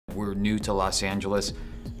we're new to Los Angeles.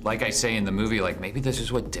 Like I say in the movie, like, maybe this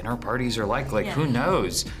is what dinner parties are like. Like, who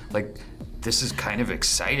knows? Like, this is kind of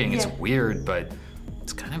exciting. It's weird, but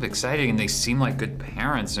it's kind of exciting, and they seem like good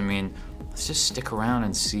parents. I mean, let's just stick around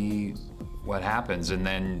and see what happens. And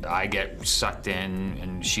then I get sucked in,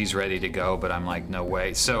 and she's ready to go, but I'm like, no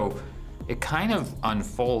way. So it kind of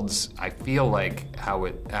unfolds, I feel like, how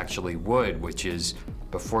it actually would, which is,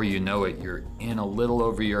 before you know it, you're in a little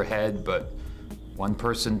over your head, but one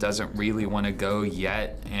person doesn't really want to go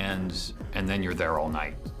yet, and then you're there all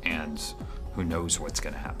night, and who knows what's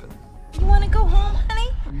gonna happen. You want to go home, honey?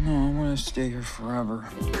 No, I want to stay here forever.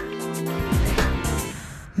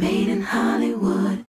 Made in Hollywood.